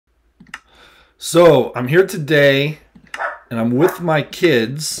So I'm here today, and I'm with my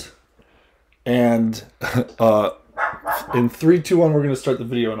kids, and in 3, 2, 1, we're gonna start the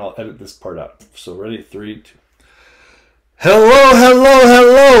video, and I'll edit this part out. So ready, 3, 2. Hello, hello,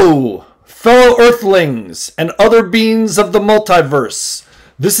 hello, fellow Earthlings and other beings of the multiverse.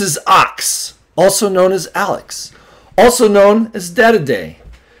 This is Ox, also known as Alex, also known as Dadiday,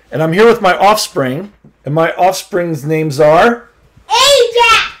 and I'm here with my offspring, and my offspring's names are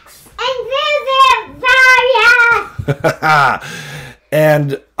Ajax and zuzu.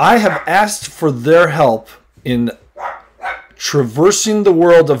 And I have asked for their help in traversing the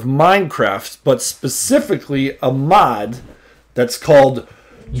world of Minecraft, but specifically a mod that's called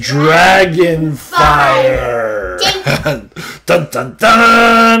Dragonfire. Dun dun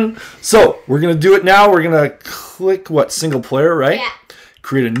dun! So we're gonna do it now. We're gonna click single player, right? Yeah.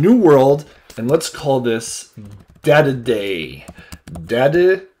 Create a new world, and let's call this Dadiday.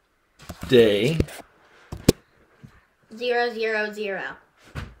 Dadiday. 0, 0, 0.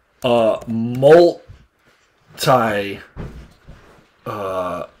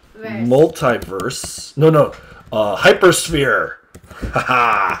 Multiverse. No. Hypersphere.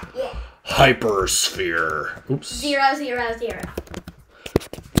 Haha. Yeah. Hypersphere. Oops. 0, 0, 0.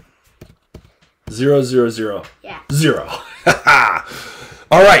 0, 0, 0. Yeah. 0.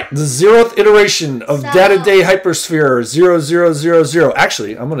 All right, the 0th iteration of Dadiday Hypersphere 0000.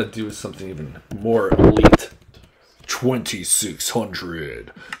 Actually, I'm gonna do something even more elite.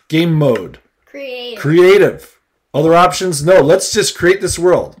 2600. Game mode. Creative. Other options? No. Let's just create this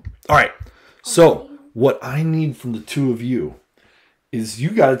world. All right. So what I need from the two of you is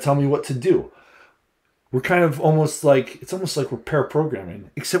you got to tell me what to do. We're kind of almost like we're pair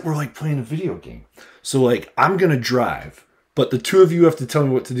programming, except we're like playing a video game. So like I'm gonna drive, but the two of you have to tell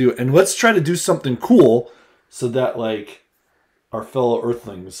me what to do, and let's try to do something cool so that like our fellow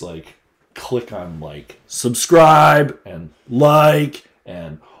Earthlings like click on like subscribe and like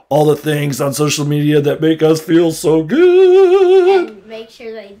and all the things on social media that make us feel so good. And make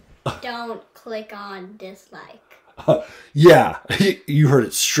sure they don't click on dislike. Yeah, you heard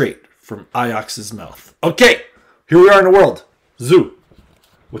it straight from Ajax's mouth. Okay, here we are in the world. Zoo.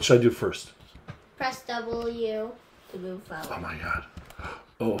 What should I do first? Press W to move forward. Oh my god.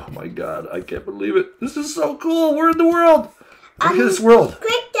 Oh my god, I can't believe it. This is so cool. We're in the world. Look at this world.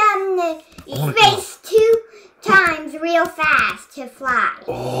 Click down the space 2 times real fast to fly.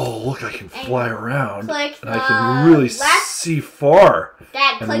 Oh, look, I can fly around. Click and I can really see far.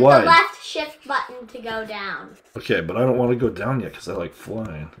 Dad, click the wide. left shift button to go down. Okay, but I don't want to go down yet because I like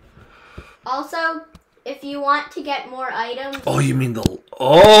flying. Also, if you want to get more items... Oh, you mean the...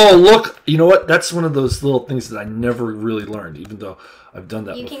 Oh, look. You know what? That's one of those little things that I never really learned, even though I've done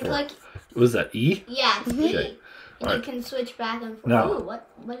that before. You can click... Was that E? Yeah, it's Okay. E. And you can switch back and forth. Now, ooh, what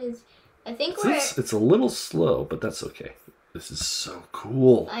is... I think it's a little slow, but that's okay. This is so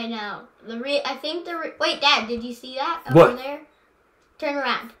cool. I know. Wait, Dad, did you see that What? over there? Turn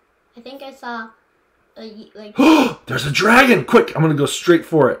around. I think I saw like... There's a dragon! Quick, I'm going to go straight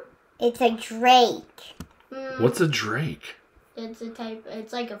for it. It's a drake. What's a drake? It's a type...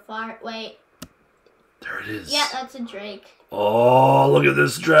 It's like a fart... Wait. There it is. Yeah, that's a drake. Oh, look at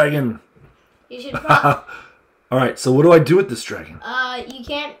this dragon. You should probably... All right, so what do I do with this dragon? You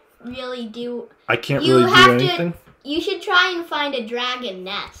can't really do... I can't really do anything? You should try and find a dragon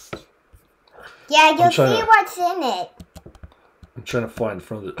nest. Yeah, you'll see what's in it. I'm trying to fly in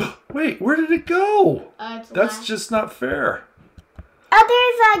front of it. Wait, where did it go? That's just not fair. Oh,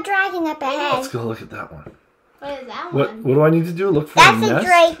 there's a dragon up ahead. Let's go look at that one. What is that What one? do I need to do? Look for That's a nest? a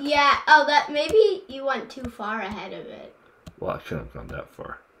drake. Yeah. Oh, maybe you went too far ahead of it. Well, I couldn't have gone that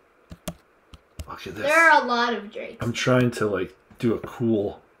far. Look at this. There are a lot of drakes. I'm trying to like do a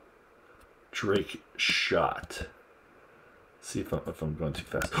cool drake shot. See if I'm going too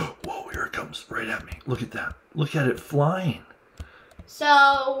fast. Whoa, here it comes right at me. Look at that. Look at it flying.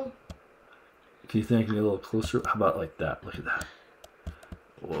 So... Can you think a little closer? How about like that? Look at that.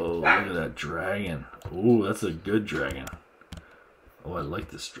 Whoa, look at that dragon. Ooh, that's a good dragon. Oh, I like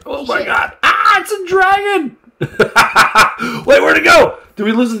this. Oh my god. Ah, it's a dragon! Wait, where'd it go? Did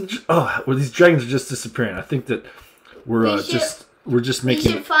we lose it? Oh, well, these dragons are just disappearing. I think that we're just making...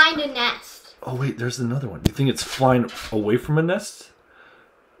 We should find a nest. Oh, wait, there's another one. Do you think it's flying away from a nest?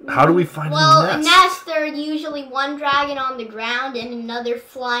 How do we find a nest? Well, a nest, there's usually one dragon on the ground and another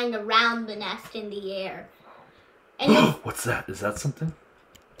flying around the nest in the air. And What's that? Is that something?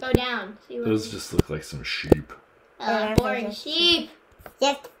 go down. See what Those just look like some sheep. boring sheep.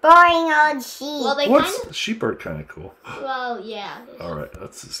 Just boring old sheep. Well, they Sheep are kind of cool. Well, yeah. All right,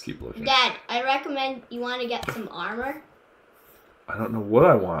 let's just keep looking. Dad, I recommend you want to get some armor. I don't know what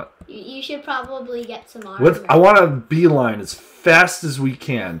I want. You should probably get some armor. I want a beeline as fast as we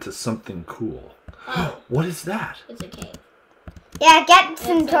can to something cool. Oh. What is that? It's a cave. Yeah, get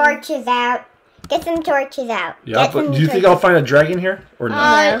some torches out. Get some torches out. Yeah, but do you think I'll find a dragon here or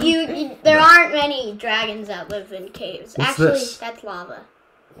not? There aren't many dragons that live in caves. What's Actually, this? that's lava.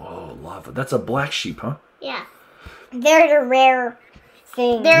 Whoa, lava. That's a black sheep, huh? Yeah. They're the rare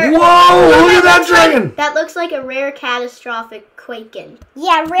thing. Whoa, look at that dragon! That looks like a rare catastrophic quaken.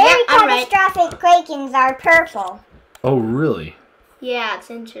 Yeah, rare catastrophic quakens are purple. Oh, really? Yeah, it's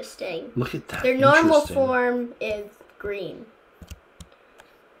interesting. Look at that. Their normal form is green.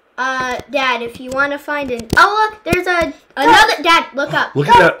 Dad, if you want to find an... Oh, look, there's another... Dad, look up. Look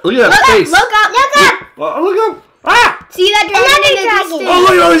at that. Look at that face. Look up. Look up. Ah! See that dragon? Another dragon. Oh,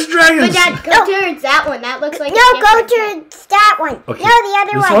 look at all these dragons. But Dad, go towards that one. That looks like go towards that one. Okay. No, the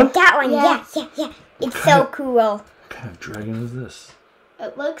other one. One? That one. Yeah. It's so cool. What kind of dragon is this?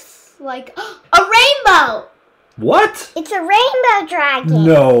 It looks like a rainbow. What? It's a rainbow dragon.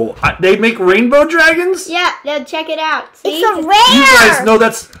 No. They make rainbow dragons? Yeah, check it out. See? It's a rare. You guys know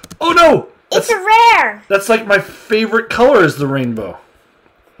that's... Oh, no. It's a rare. That's like my favorite color is the rainbow.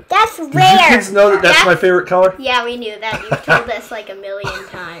 That's rare. Did you kids know that that's my favorite color? Yeah, we knew that. You've told us like a million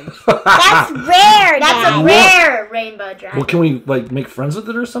times. That's rare. That's a rare rainbow dragon. Well, can we like make friends with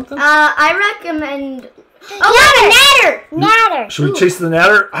it or something? I recommend... Oh, Natter. Should we chase the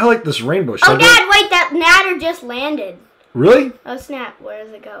natter? I like this rainbow. Dad, wait, that natter just landed. Really? Oh, snap. Where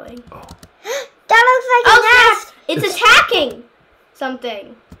is it going? Oh. That looks like a nest. It's attacking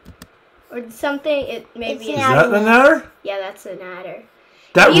something. Or something. Maybe Is that the natter? Yeah, that's a natter.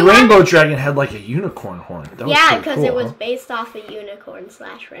 That rainbow dragon had like a unicorn horn. Yeah, because it was based off a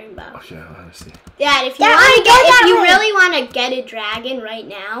unicorn/rainbow. Okay, I see. Dad, if you really want to get a dragon right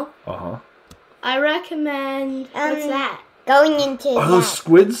now, I recommend what's that? Going into Are those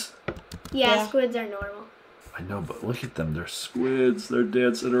squids? Yeah, squids are normal. I know, but look at them. They're squids. They're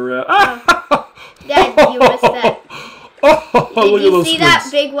dancing around. Dad, you missed that. Did you see squids. that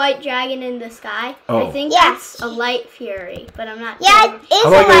big white dragon in the sky? Oh. I think that's a light fury, but I'm not sure. Yeah, it is a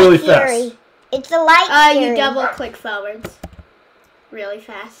light fury. It's a light fury. You double click forwards really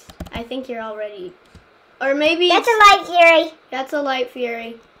fast. I think you're already... Or maybe... That's a light fury. That's a light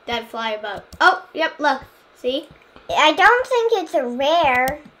fury. That fly above. Oh, yep, look. See? I don't think it's a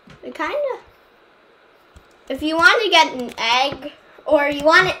rare. It kind of... If you want to get an egg, or you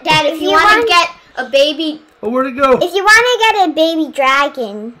want it, Dad, if you want to get a baby... Oh, where'd it go? If you want to get a baby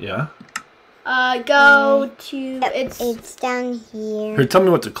dragon... Yeah? Go to... It's down here. Here, tell me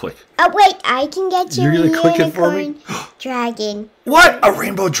what to click. Oh, wait, I can get you You're going to click it for me? Dragon. What? A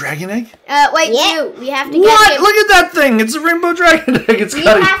rainbow dragon egg? Wait, we have to get... What? Look at that thing! It's a rainbow dragon egg! It's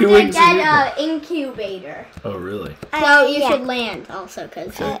got a few wings. We have to get an incubator. Oh, really? So you should land also,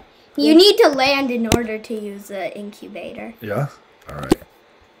 because you need to land in order to use the incubator. Yeah? Alright.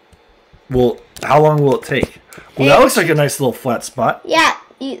 Well, how long will it take? Well, that looks like a nice little flat spot. Yeah,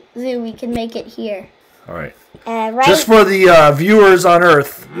 Zoo, we can make it here. All right. Right. Just for the viewers on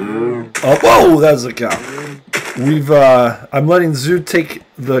Earth. Oh, whoa, that's a cow. I'm letting Zoo take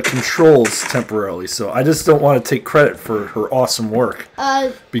the controls temporarily, so I just don't want to take credit for her awesome work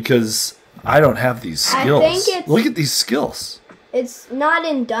because I don't have these skills. I think Look at these skills. It's not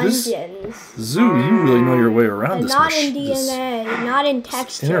in dungeons. Zoo, you really know your way around this. Not in DNA, not in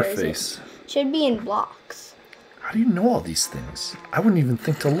textures. Interface. It should be in blocks. How do you know all these things? I wouldn't even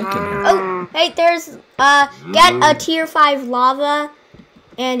think to look in here. Oh, hey, there's get a tier 5 lava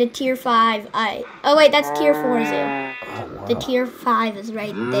and a tier 5 ice. Oh wait, that's tier 4 Zoo. Oh, wow. The tier 5 is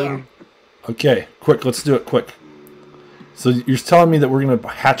right there. Okay, quick, let's do it quick. So you're telling me that we're gonna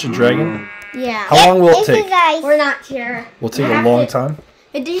hatch a dragon? Yeah. How long will it take? We're not sure. Will it take a long time?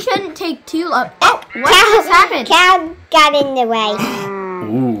 It shouldn't take too long. Oh, what just happened? Cow got in the way.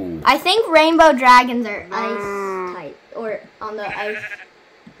 Ooh. I think rainbow dragons are ice type, or on the ice.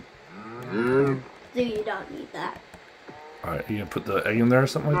 So you don't need that. Alright, you gonna put the egg in there or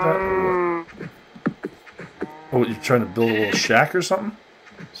something like that? Or what? Oh, you're trying to build a little shack or something?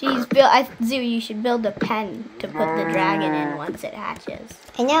 Zoo, you should build a pen to put the dragon in once it hatches.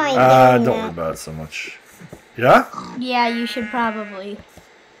 I know I don't worry about it so much. Yeah? Yeah, you should probably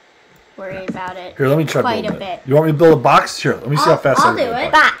worry about it. Here, let me try quite building a bit. You want me to build a box? Here, let me see how fast I'll I do can build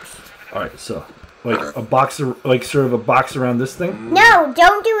it. Box. Alright, so like a box, like sort of a box around this thing? No,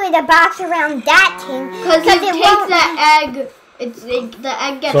 don't do it a box around that thing. Because it takes the egg, the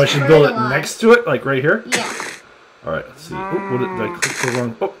egg gets So I should build it next to it, like right here? Yeah. Alright, let's see. Oh, what did I click the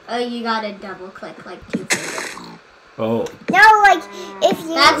wrong? Oh. You gotta double click like 2 fingers. Oh. No, like if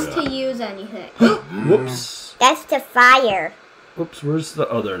you. That's to use anything. Whoops. That's to fire. Oops, where's the...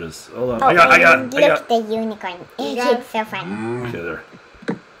 Oh, there it is. Hold on. Oh, I got look at the unicorn. It's so fun. Okay, there.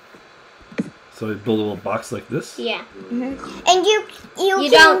 So you build a little box like this? Yeah. And you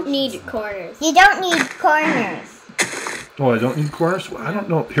don't need corners. You don't need corners. Oh, I don't need corners? Well, I don't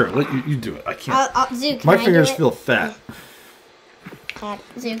know. Here, let you do it. I can't. Zoo, can My I fingers do it? feel fat.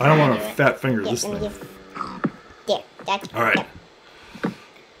 Zoo, I don't want do a it? fat finger Yes, this let me thing. there. That's All right. there.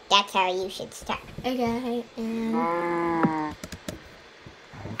 That's how you should start. Okay. And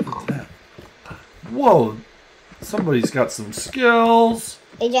Look at that. Whoa. Somebody's got some skills.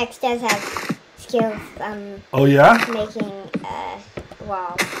 Ajax does have skills Oh, yeah? making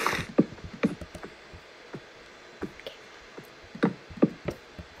walls.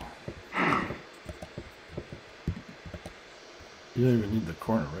 You don't even need the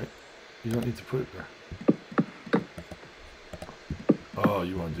corner, right? You don't need to put it there. Oh,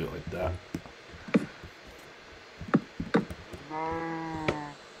 you want to do it like that. I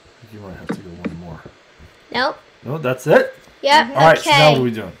think you might have to go one more. nope. No, that's it? Yep. All right, Okay. so now what are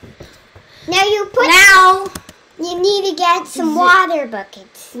we doing? Now you need to get some water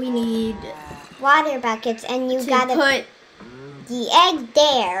buckets. we need Water buckets, and you to gotta put. the egg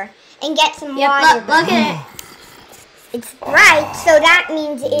there and get some Yep. water Look buckets. at it. It's bright, so that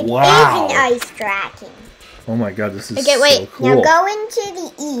means it Wow. is an ice dragon. Oh my god, this is Okay, so wait. cool. Now go into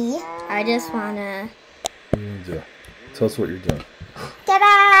the E. I just wanna. What are you gonna do? Tell us what you're doing.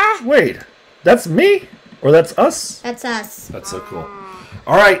 Ta-da! Wait, that's me? Or that's us? That's us. That's so cool.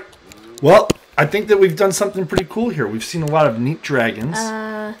 All right. Well, I think that we've done something pretty cool here. We've seen a lot of neat dragons.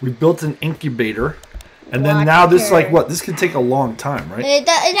 We built an incubator. And then now this, like, what? This could take a long time, right? It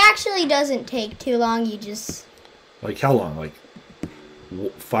actually doesn't take too long. You just Like, how long? Like,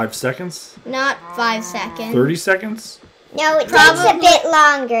 5 seconds? not 5 seconds. 30 seconds? No, it takes a Probably- bit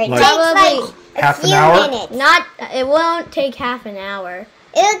longer. It Like- takes Probably like a half an few hour? minutes. Not. It won't take half an hour.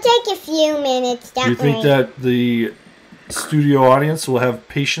 It'll take a few minutes. Do Don't you think worry. that the studio audience will have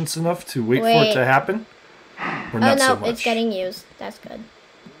patience enough to wait for it Wait. to happen? Or Oh not no, so much? it's getting used. That's good.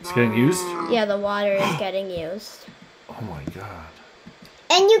 It's getting used? Yeah, the water is getting used. Oh my god.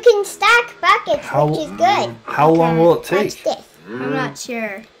 And you can stack buckets, How- which is good. How long will it Watch take? this. I'm not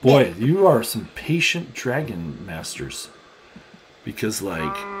sure. Boy, you are some patient dragon masters. Because,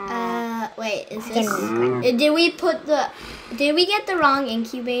 like, Wait, is this? Did we put the? Did we get the wrong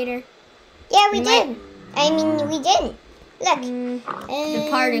incubator? Yeah, we You did. I mean, we didn't. Look. The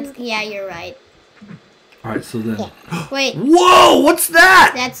part of. Yeah, you're right. alright, so then. Wait, Whoa, what's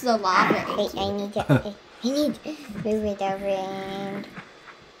that? that's the lava. Wait, I need to move it over and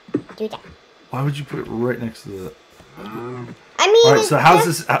do that. Why would you put it right next to the. I mean, Alright, so how's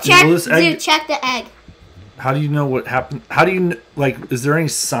this. Check, Will this egg. Zoo, check the egg. How do you know what happened? How do you. Like, is there any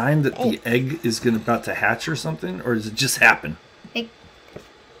sign that the egg is about to hatch or something? Or does it just happen?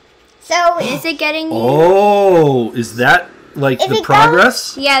 So Is it getting? Oh, is that, like, If the it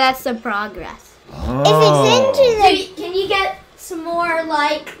progress? Yeah, that's the progress. Oh. if it's into the Can you get some more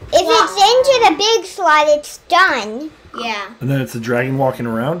like? if it's into the big slot, it's done. Yeah. And then it's a dragon walking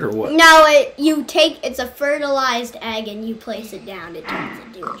around, or what? No, it's a fertilized egg and you place it down. It turns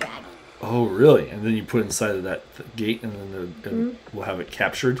into a dragon. Oh, really? And then you put it inside of that gate, and then and we'll have it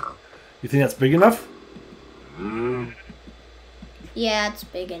captured. You think that's big enough? Yeah, it's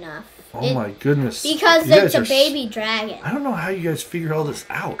big enough. Oh my goodness! Because You it's guys a are baby dragon. I don't know how you guys figure all this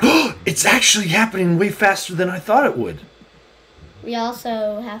out. It's actually happening way faster than I thought it would. We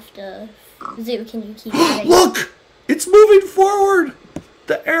also have to. Zoo, can you keep it? Look! It's moving forward!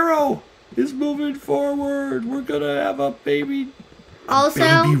 The arrow is moving forward! We're gonna have a baby Also,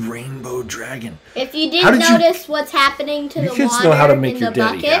 baby rainbow dragon. if you How didn't did you- notice what's happening to You the kids water know how to make in your the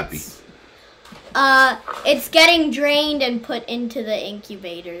daddy buckets, it's getting drained and put into the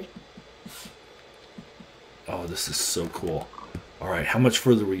incubator. Oh, this is so cool. Alright, how much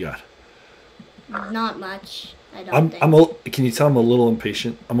further we got? Not much, I don't think. Can you tell I'm a little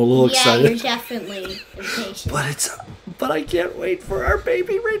impatient? I'm a little yeah, excited. you're definitely impatient. But I can't wait for our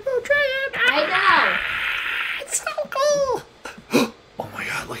baby rainbow dragon. I It's so cool. Oh my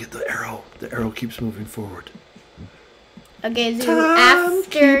god, look at the arrow. The arrow keeps moving forward. know. Okay, Zoo, Time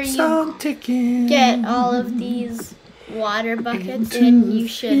after keeps you on ticking. get all of these water buckets in, it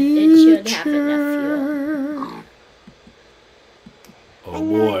should have enough fuel. Oh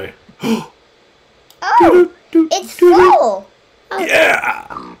boy. Oh, it's full. Yeah.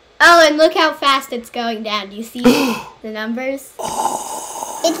 Oh, and look how fast it's going down. Do you see the numbers?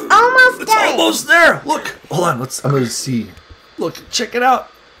 It's almost It's done. almost there. Look. Hold on. I'm gonna see. Look, check it out.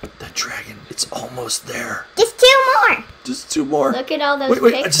 That dragon. It's almost there. Just 2 more. Just 2 more. Look at all those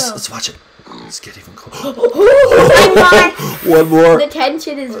Wait. pixels. Let's watch it. Let's get even closer. One more. The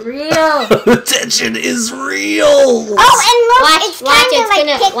tension is real. The tension is real. Oh, and look, it's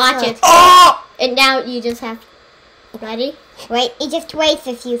gonna watch it. Oh! And now you just have. Ready? Wait, it just waits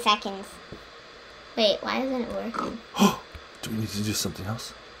a few seconds. Wait, why isn't it working? Do we need to do something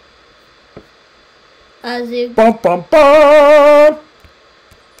else? Zoom. Bum bum bum.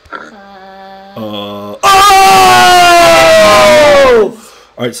 Oh!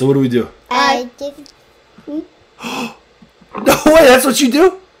 All right. So what do we do? No way. That's what you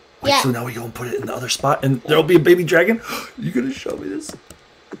do. Wait, Yeah. So now we go and put it in the other spot, and there'll be a baby dragon. You gonna show me this?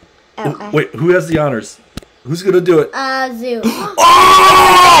 Wait. Who has the honors? Who's gonna do it? Zoom. Oh!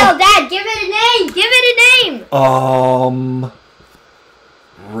 Oh, Dad, give it a name. Give it a name.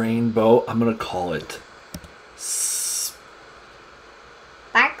 Rainbow. I'm gonna call it Sparkle?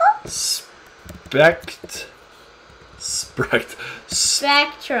 Spectrum.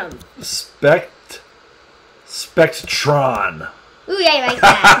 Spectron. Ooh, yeah, I like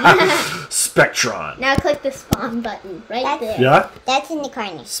that. Spectron. Now click the spawn button right there. Yeah? That's in the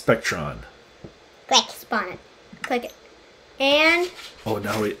corner. Spectron. Click. Spawn it. Click it. And Oh,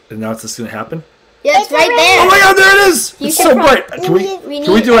 now wait. And now it's just gonna happen? yeah, it's right Oh there. my god, there it is! You It's can so pro- bright. Can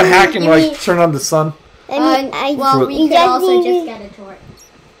we do a hack and like turn on the sun? Well, we could also just get a torch.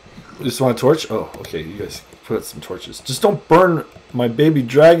 You just want a torch? Oh, okay. You guys put out some torches. Just don't burn my baby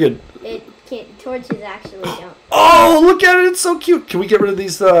dragon. It can't. Torches actually don't. Oh, look at it! It's so cute. Can we get rid of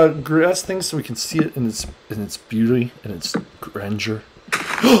these grass things so we can see it in its beauty and its grandeur?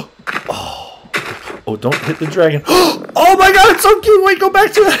 Oh, don't hit the dragon. Oh my god, it's so cute. Wait, go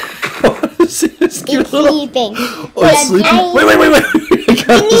back to it. I want to see this cute It's little... sleeping. Oh, it's sleeping. Wait. I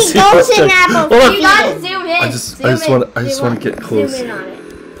gotta need see this golden dragon. apples. Hold on. You gotta zoom in. I just want to get close. Zoom in on it.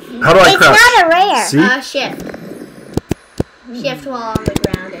 How do I It's crouch? not a rare. See? Shift. Shift while on the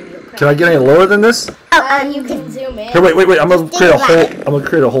ground and you'll crouch. Can I get any lower than this? You can zoom in. Here, wait. I'm gonna create a hole. I'm gonna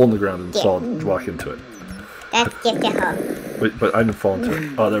create a hole in the ground and so I'll walk into it. That's just a hole. Wait, but I didn't fall into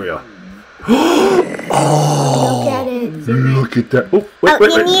it. Oh, there we go. Look at it. Look at that. Oh, wait.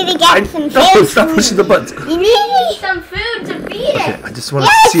 You need to get some No, food. stop pushing the buttons. You need Some food to feed Okay, it. I just want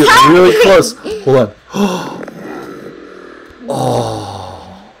to see it really close. Hold on. Oh.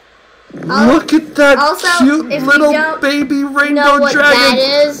 Look at that Also, cute if you little don't baby know rainbow what dragon. that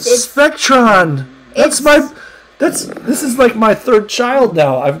is, it's- Spectron. This is like my third child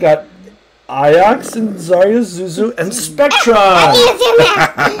now. I've got Ajax and Zarya, Zuzu, and Spectron.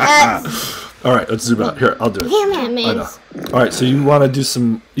 All right, let's zoom out. Here, I'll do it. I know. All right, so you want to do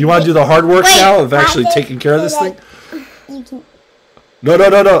some? You want to do the hard work now of actually taking care of this thing? No!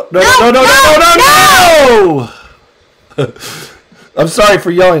 I'm sorry for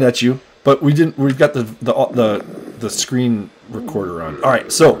yelling at you, but we didn't. We've got the screen recorder on. All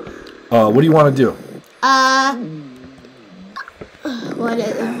right, so what do you want to do?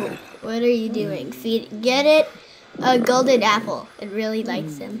 What are you doing? Get it a golden apple. It really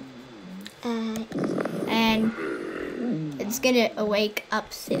likes him. And it's gonna wake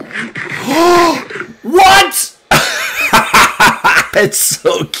up soon. What? It's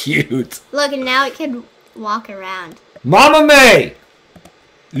so cute. Look, and now it can walk around. Mama May,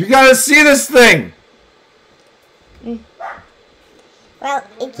 you gotta see this thing. Well,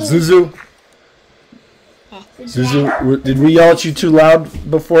 it's Zuzu, did we yell at you too loud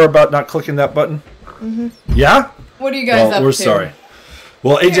before about not clicking that button? Mm-hmm. Yeah? What are you guys up to? We're sorry.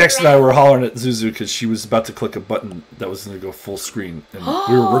 Well, Ajax and I were hollering at Zuzu because she was about to click a button that was going to go full screen. And we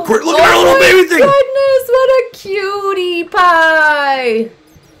were recording. Look at her little baby thing! Goodness, what a cutie pie!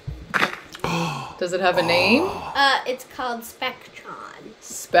 Does it have a name? It's called Spectron.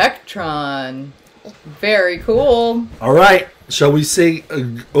 Spectron. Very cool. All right. Shall we say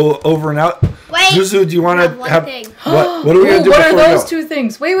over and out? Wait. Zuzu, do you want to have... Thing. What are we going to do What before are we those go? two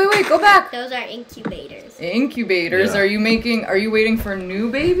things? Wait, go back. Those are incubators. Incubators. Yeah. Are you waiting for new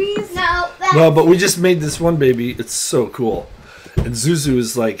babies? No. No, but we just made this one baby. It's so cool. And Zuzu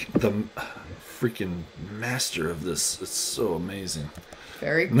is like the freaking master of this. It's so amazing.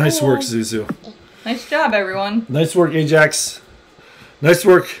 Very cool. Nice work, Zuzu. Nice job, everyone. Nice work, Ajax. Nice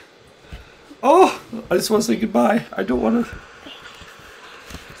work. Oh, I just want to say goodbye. I don't want to...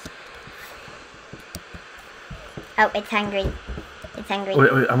 Oh, it's hungry. It's hungry.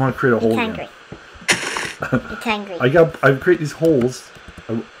 Wait, I want to create a hole It's again. hungry. It's hungry. I create these holes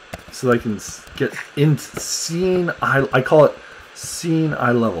so that I can get into seeing eye. I call it seeing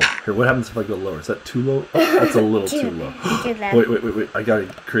eye level. Here, what happens if I go lower? Is that too low? Oh, that's a little too low. Too low. Wait. I gotta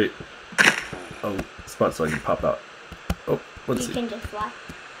create a spot so I can pop out. Oh, let's You see. can just fly.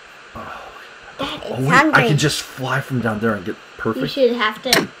 Oh, wait, I can just fly from down there and get perfect. You should have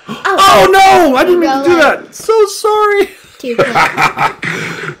to. Oh no! I didn't mean to do that. So sorry.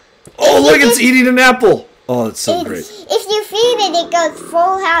 Oh look, it's eating an apple. Oh, that's so great. If you feed it, it goes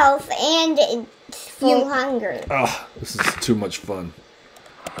full health and it's full hunger. Oh, this is too much fun.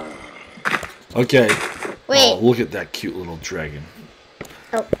 Okay. Wait. Oh, look at that cute little dragon.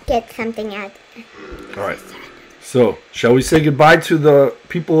 Oh, get something out. All right. So, shall we say goodbye to the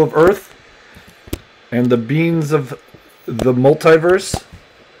people of Earth and the beings of the multiverse?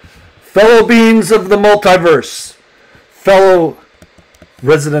 Fellow beings of the multiverse, fellow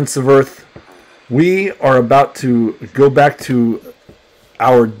residents of Earth, we are about to go back to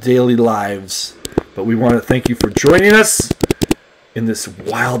our daily lives, but we want to thank you for joining us in this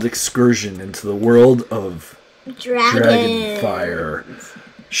wild excursion into the world of dragonfire.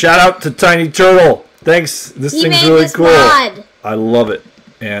 Shout out to Tiny Turtle. Thanks. This thing's really cool. Mod. I love it.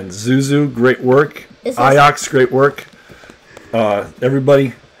 And Zuzu, great work. Ajax, great work.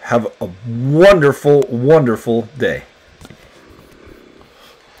 Everybody, have a wonderful, wonderful day.